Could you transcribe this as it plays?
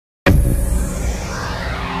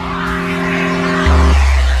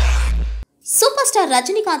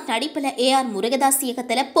ரஜினிகாந்த் நடிப்பில் ஏஆர் முருகதாஸ்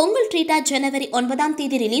இயக்கத்தில் பொங்கல் ட்ரீட்டா ஜனவரி 9ஆம்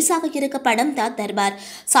தேதி ரிலீஸ் ஆக இருக்க படம் தான் தர்பார்.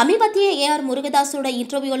 சமீபத்திய ஏஆர் முருகதாஸோட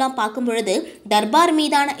இன்டர்வியூலாம் பார்க்கும் பொழுது தர்பார்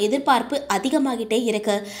மீதான எதிர்பார்ப்பு அதிகமாகிட்டே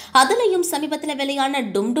இருக்கு. அதுலயும் சமீபத்தில் வெளியான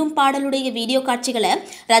டும் டும் பாடலுடைய வீடியோ காட்சிகளை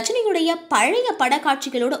ரஜினியுடைய பழைய பட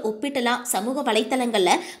காட்சிகளோட ஒப்பிட்டுலாம் சமூக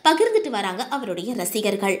வலைத்தளங்கள்ல பகிர்ந்துட்டு வராங்க அவருடைய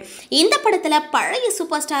ரசிகர்கள். இந்த படத்துல பழைய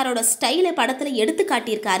சூப்பர் ஸ்டாரோட ஸ்டைலை படத்துல எடுத்து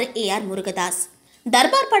காட்டியிருக்காரு ஏஆர் முருகதாஸ்.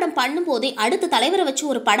 தர்பார் படம் பண்ணும் போதே அடுத்த தலைவரை வச்சு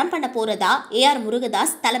ஒரு படம் பண்ண போறதா ஏஆர்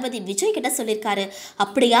முருகதாஸ் தளபதி விஜய் கிட்ட சொல்லியிருக்காரு.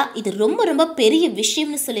 அப்படியா, இது ரொம்ப ரொம்ப பெரிய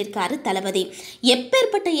விஷயம்னு சொல்லியிருக்காரு தளபதி.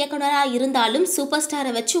 எப்பேற்பட்ட இயக்குனரா இருந்தாலும் சூப்பர்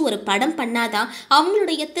ஸ்டாரை வச்சு ஒரு படம் பண்ணாதான்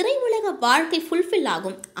அவங்களுடைய திரையுலக வாழ்க்கை ஃபுல்ஃபில்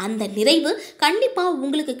ஆகும். அந்த நிறைவு கண்டிப்பா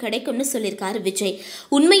உங்களுக்கு கிடைக்கும்னு சொல்லியிருக்காரு விஜய்.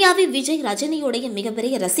 உண்மையாவே விஜய் ரஜினியோடைய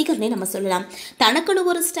மிகப்பெரிய ரசிகர்னே நம்ம சொல்லலாம். தனக்குன்னு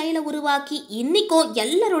ஒரு ஸ்டைலை உருவாக்கி இன்னைக்கோ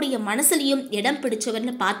எல்லாருடைய மனசுலையும் இடம்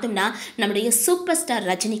பிடிச்சவர்னு பார்த்தோம்னா நம்முடைய சூப்பர் ஸ்டார்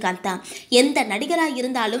ரஜினிகாந்த் தான். எந்த நடிகரா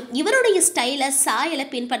இருந்தாலும் இவருடைய ஸ்டைல சாயலை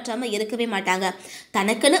பின்பற்றாம இருக்கவே மாட்டாங்க.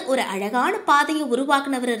 தனக்குன்னு ஒரு அழகான பாதையை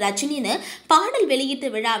உருவாக்குனவர் ரஜினின்னு பாடல் வெளியீட்டு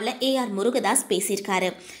விழாவில் ஏஆர் முருகதாஸ் பேசியிருக்காரு.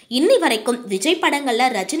 இன்னி வரைக்கும் விஜய் படங்கள்ல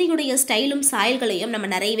ரஜினியுடைய ஸ்டைலும் சாயல்களையும் நம்ம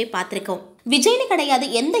நிறையவே பார்த்திருக்கோம். விஜய்னு கிடையாது,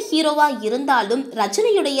 எந்த ஹீரோவா இருந்தாலும்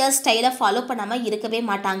ரஜினியுடைய ஸ்டைலை ஃபாலோ பண்ணாம இருக்கவே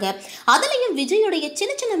மாட்டாங்க. அதுலயும் விஜயுடைய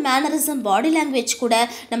சின்ன சின்ன மேனரிசம், பாடி லாங்குவேஜ் கூட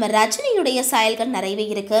நம்ம ரஜினியுடைய சாயல்கள் நிறையவே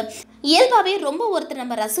இருக்கு. இயல்பாவே ரொம்ப ஒருத்தர்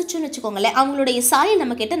நம்ம ரசிச்சோன்னு வச்சுக்கோங்களேன், அவங்களுடைய சாயல்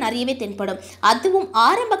நம்ம கிட்ட நிறையவே தென்படும். அதுவும்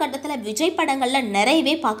ஆரம்ப கட்டத்துல விஜய் படங்கள்ல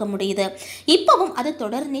நிறையவே பார்க்க முடியுது. இப்பவும் அதை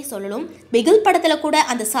தொடர்னே சொல்லணும். பிகில் படத்துல கூட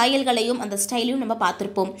அந்த சாயல்களையும் அந்த ஸ்டைலையும் நம்ம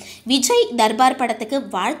பார்த்திருப்போம். விஜய் தர்பார் படத்துக்கு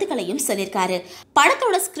வாழ்த்துக்களையும் சொல்லியிருக்காரு.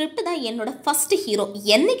 படத்தோட ஸ்கிரிப்ட் தான் என்னோட ஃபர்ஸ்ட் ஹீரோ.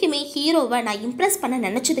 என்னைக்குமே ஹீரோவை நான் இம்ப்ரெஸ் பண்ண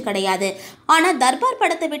நினைச்சது கிடையாது. ஆனா தர்பார்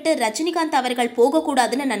படத்தை விட்டு ரஜினிகாந்த் அவர்கள்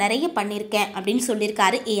போகக்கூடாதுன்னு நான் நிறைய பண்ணியிருக்கேன் அப்படின்னு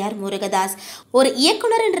சொல்லியிருக்காரு ஏஆர் முருகதாஸ். ஒரு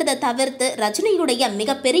இயக்குனர்ன்றதை தவிர்த்து ரஜினியுடைய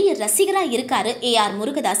மிகப்பெரிய ரசிகராக இருக்காரு ஏஆர்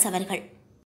முருகதாஸ் அவர்கள்.